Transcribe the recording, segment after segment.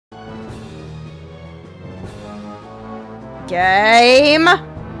Game!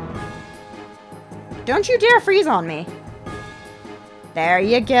 Don't you dare freeze on me. There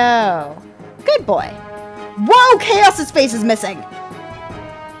you go. Good boy. Whoa, Chaos's face is missing.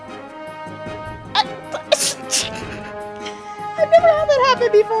 I've never had that happen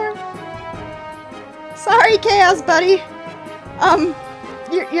before. Sorry, Chaos, buddy.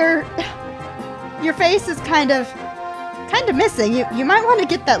 Your face is kind of missing. You might want to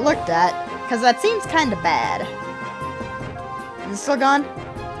get that looked at, because that seems kind of bad. Is it still gone?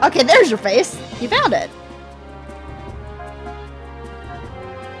 Okay, there's your face. You found it.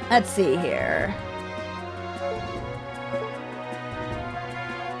 Let's see here.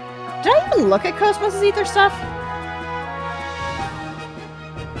 Did I even look at Kos-mos' ether stuff?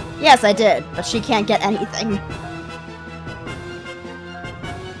 Yes, I did, but she can't get anything.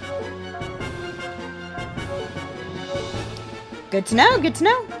 Good to know, good to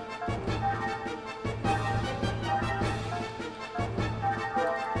know.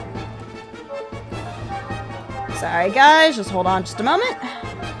 Sorry guys, just hold on just a moment.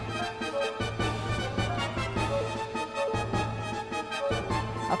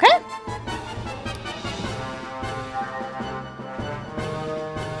 Okay.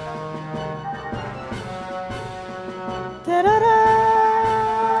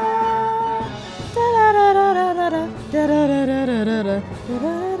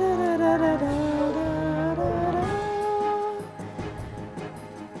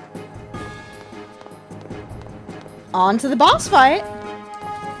 On to the boss fight.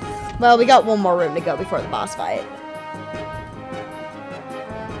 Well, we got one more room to go before the boss fight.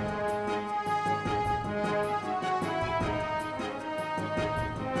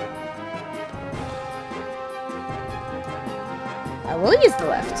 I will use the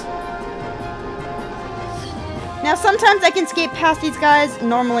lift. Now, sometimes I can skate past these guys.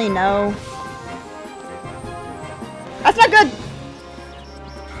 Normally, no. That's not good.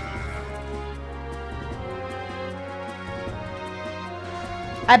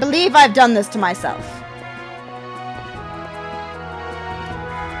 I believe I've done this to myself.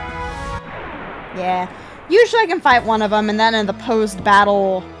 Yeah. Usually I can fight one of them, and then in the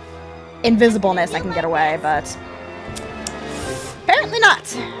post-battle invisibleness I can get away, but apparently not.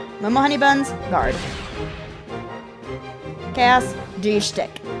 Momo Honey Buns, guard. Chaos, do your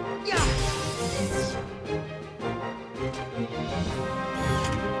shtick.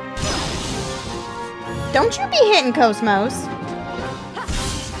 Don't you be hitting Kos-mos.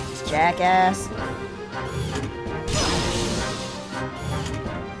 Jackass.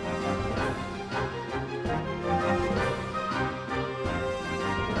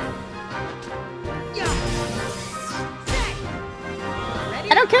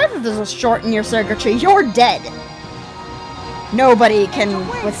 I don't care if there's a short in your circuitry, you're dead. Nobody can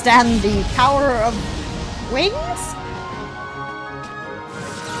withstand the power of wings?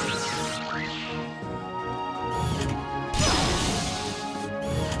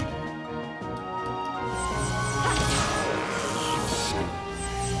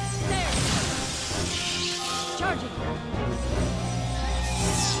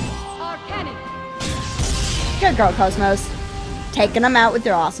 Good girl, Kos-mos. Taking them out with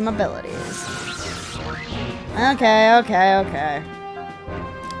your awesome abilities. Okay, okay, okay.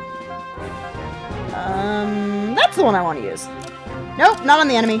 That's the one I want to use. Nope, not on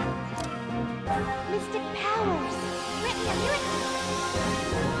the enemy. Mystic powers. Let me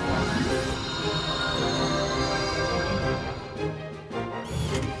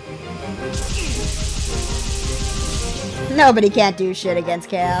do it. Nobody can't do shit against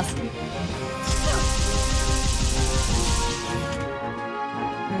Chaos.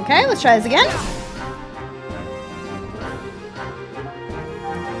 Okay, let's try this again.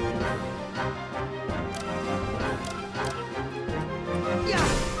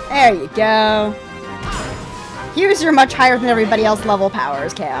 There you go. Here's your much higher than everybody else level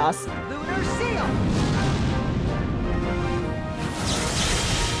powers, Chaos. Lunar seal.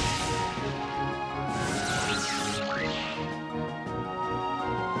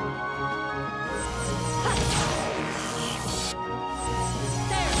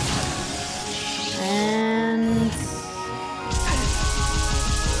 And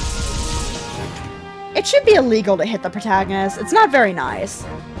it should be illegal to hit the protagonist. It's not very nice.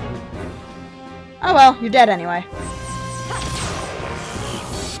 Oh well, you're dead anyway.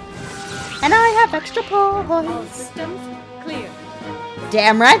 And I have extra All points. systems clear.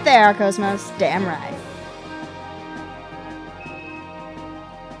 Damn right there, Kos-mos. Damn right.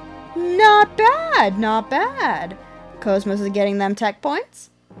 Not bad, not bad. Kos-mos is getting them tech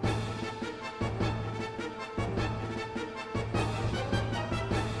points.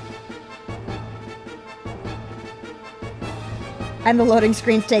 And the loading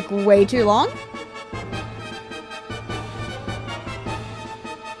screens take way too long.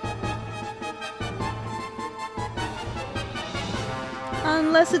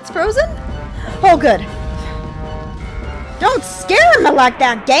 Unless it's frozen? Oh, good. Don't scare me like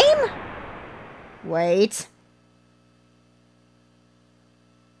that, game! Wait.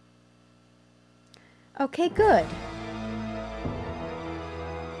 Okay, good.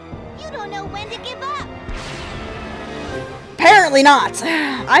 You don't know when to give up. Apparently not.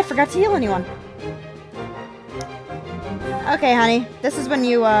 I forgot to heal anyone. Okay, honey. This is when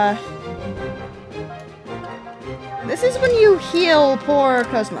you, This is when you heal poor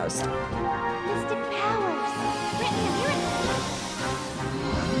Kos-mos. Mystic powers. Grant me a miracle.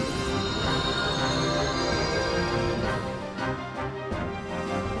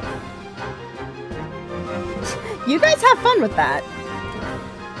 You guys have fun with that.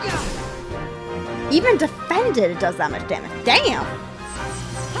 Even defended, it does that much damage. Damn!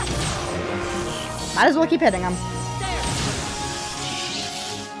 Might as well keep hitting him.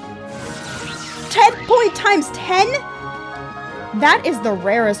 10 point times 10? That is the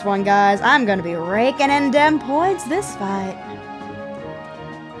rarest one, guys. I'm gonna be raking in them points this fight.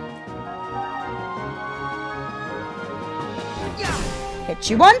 Hit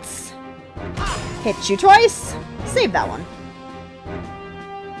you once. Hit you twice. Save that one.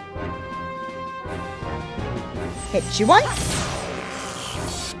 Hit you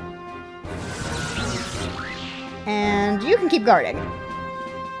once. And you can keep guarding.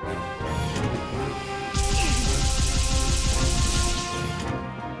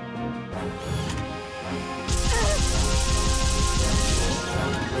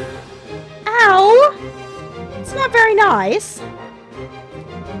 Ow! It's not very nice.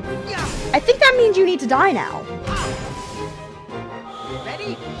 I think that means you need to die now.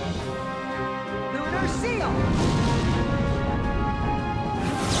 Ready? Lunar seal.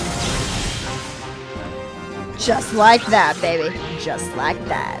 Just like that, baby. Just like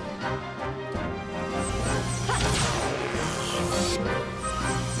that.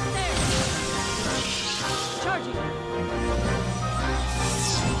 Charging.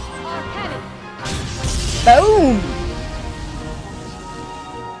 Cannon. Boom!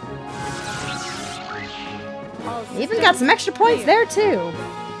 Even got some extra points there, too.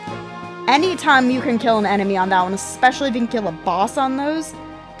 Anytime you can kill an enemy on that one, especially if you can kill a boss on those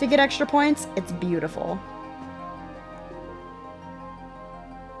to get extra points, it's beautiful.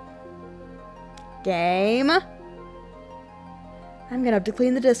 Game. I'm gonna have to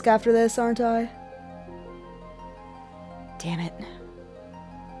clean the disc after this, aren't I? Damn it.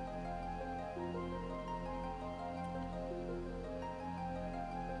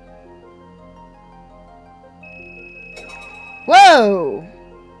 Whoa!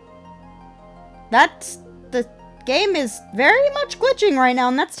 The game is very much glitching right now,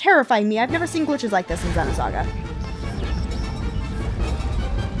 and that's terrifying me. I've never seen glitches like this in Xenosaga.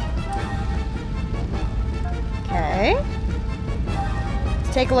 Okay.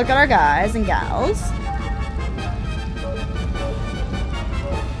 Let's take a look at our guys and gals.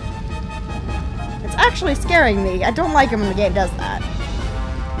 It's actually scaring me. I don't like it when the game does that.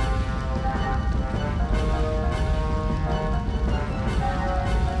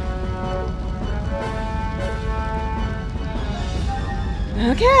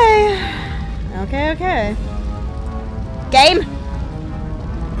 Okay. Okay. Game!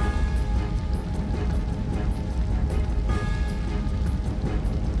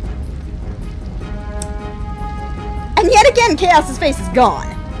 And yet again, Chaos's face is gone.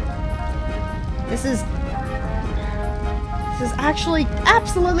 This is actually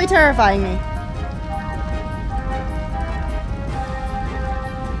absolutely terrifying me.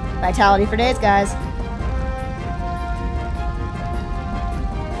 Vitality for days, guys.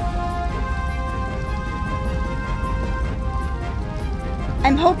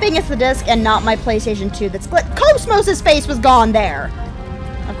 I'm hoping it's the disc and not my PlayStation 2 that's split. Kos-mos' face was gone there.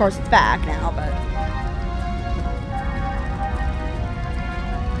 Of course, it's back now, but...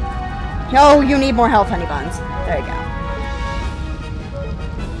 Oh, you need more health, honey buns. There you go.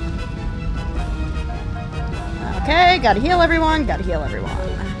 Okay, gotta heal everyone,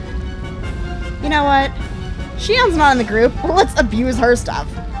 You know what? Shion's not in the group. Well, let's abuse her stuff.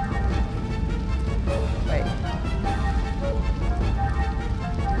 Wait.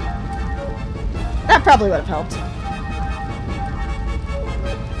 That probably would have helped.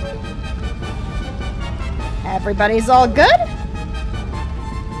 Everybody's all good?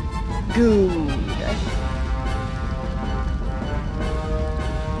 Good.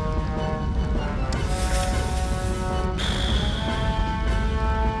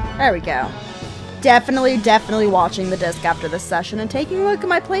 There we go. definitely watching the disc after this session and taking a look at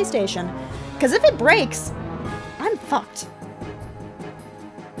my PlayStation. Because if it breaks, I'm fucked.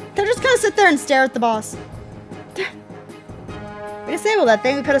 They're just gonna sit there and stare at the boss. We disabled that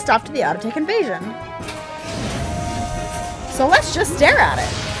thing, we could have stopped the auto-tick invasion. So let's just stare at it.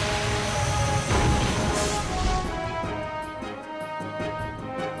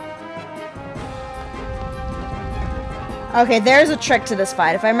 Okay, there's a trick to this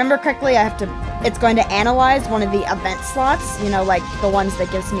fight. If I remember correctly, it's going to analyze one of the event slots, you know, like the ones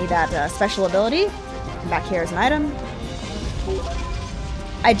that gives me that special ability. And back here is an item.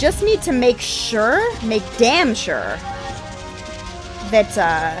 I just need to make damn sure that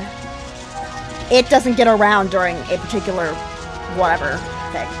it doesn't get around during a particular whatever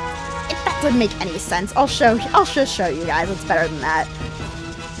thing. That doesn't make any sense. I'll just show you guys. It's better than that.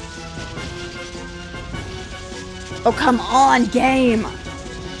 Oh, come on, game!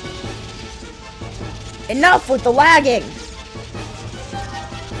 Enough with the lagging!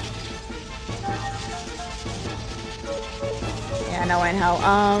 Yeah, no way in hell.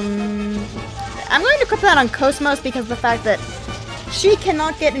 I'm going to equip that on kos-mos because of the fact that she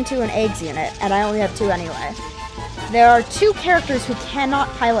cannot get into an eggs unit, and I only have 2 anyway. There are 2 characters who cannot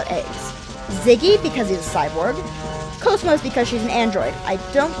pilot eggs. Ziggy, because he's a cyborg. kos-mos, because she's an android. I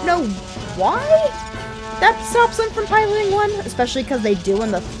don't know why that stops them from piloting one, especially because they do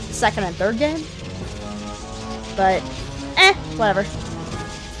in the 2nd and 3rd game. But, whatever.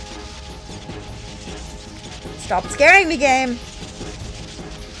 Stop scaring me, game!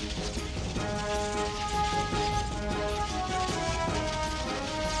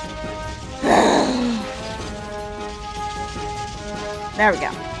 There we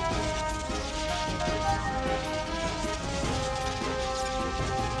go.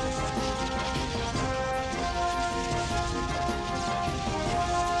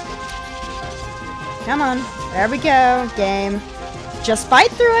 Come on. There we go, game. Just fight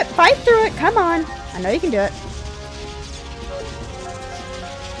through it. Fight through it. Come on. I know you can do it.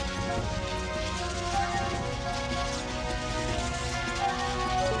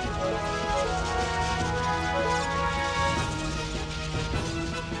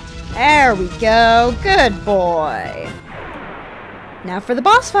 There we go. Good boy. Now for the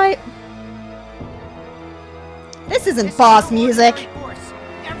boss fight. This isn't boss music.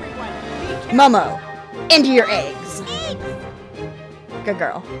 Momo, into your eggs. Good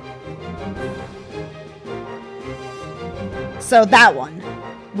girl. So that one.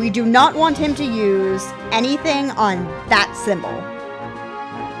 We do not want him to use anything on that symbol.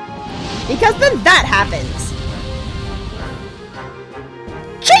 Because then that happens.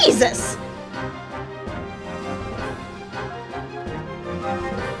 Jesus!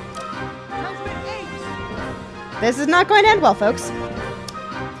 This is not going to end well, folks.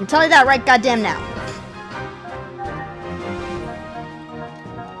 I can tell you that right goddamn now.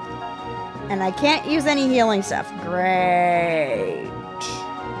 And I can't use any healing stuff. Great.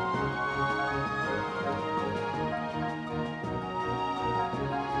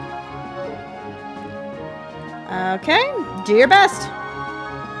 Okay, do your best.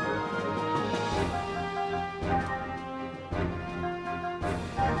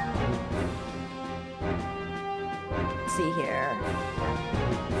 Let's see here.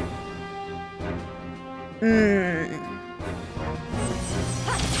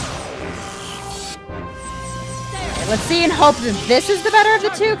 Let's see and hope that this is the better of the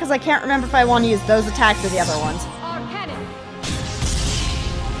 2, because I can't remember if I want to use those attacks or the other ones.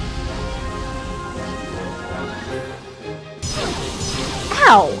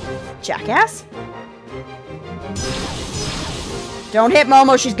 Ow! Jackass. Don't hit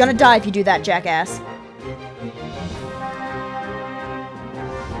Momo, she's gonna die if you do that, jackass.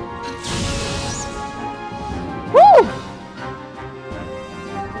 Woo!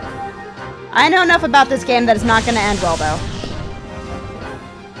 I know enough about this game that it's not going to end well, though.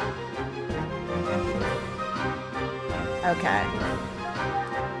 Okay.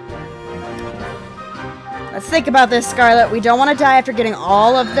 Let's think about this, Scarlet. We don't want to die after getting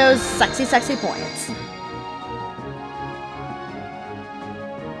all of those sexy, sexy points.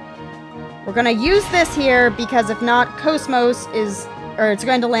 We're going to use this here because if not, kos-mos is... Or it's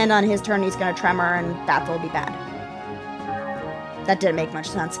going to land on his turn, he's going to tremor, and that will be bad. That didn't make much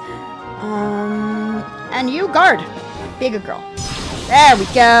sense. And you, guard. Be a good girl. There we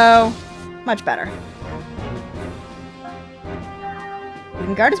go. Much better. You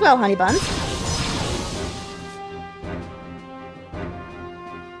can guard as well, honey buns.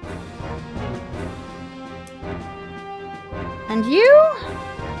 And you?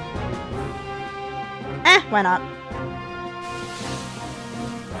 Why not?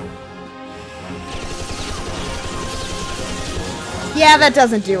 Yeah, that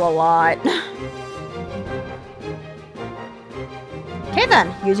doesn't do a lot. Okay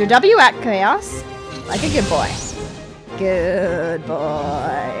then, use your W at chaos. Like a good boy. Good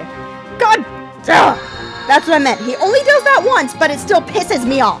boy. God! Ugh, that's what I meant. He only does that once, but it still pisses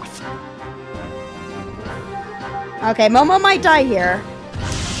me off. Okay, Momo might die here,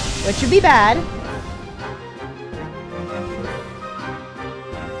 which would be bad.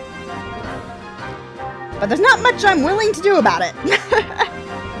 But there's not much I'm willing to do about it.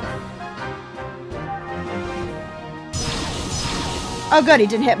 Oh good, he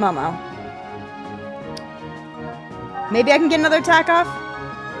didn't hit Momo. Maybe I can get another attack off?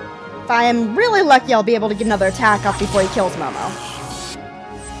 If I am really lucky, I'll be able to get another attack off before he kills Momo.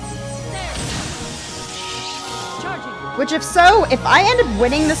 Which if so, if I end up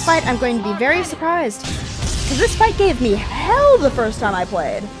winning this fight, I'm going to be very surprised. Because this fight gave me hell the first time I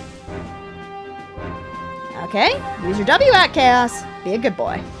played. Okay, use your W at chaos. Be a good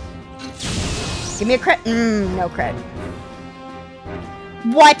boy. Give me a crit. No crit.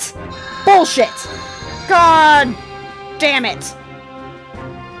 What? Bullshit! God damn it!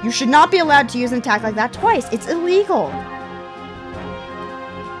 You should not be allowed to use an attack like that twice. It's illegal.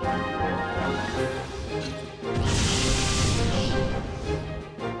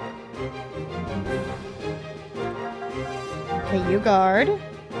 Okay, you guard.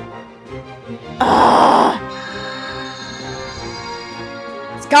 Ugh!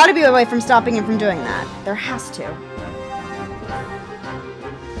 It's gotta be a way from stopping him from doing that. There has to.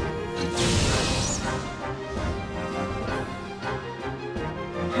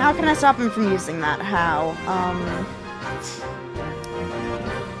 How can I stop him from using that? How?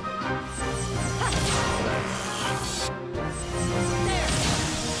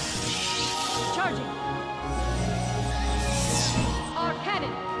 Charging. Our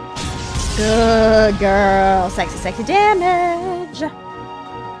cannon. Good girl. Sexy, sexy damage.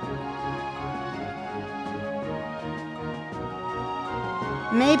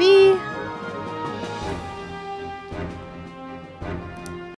 Maybe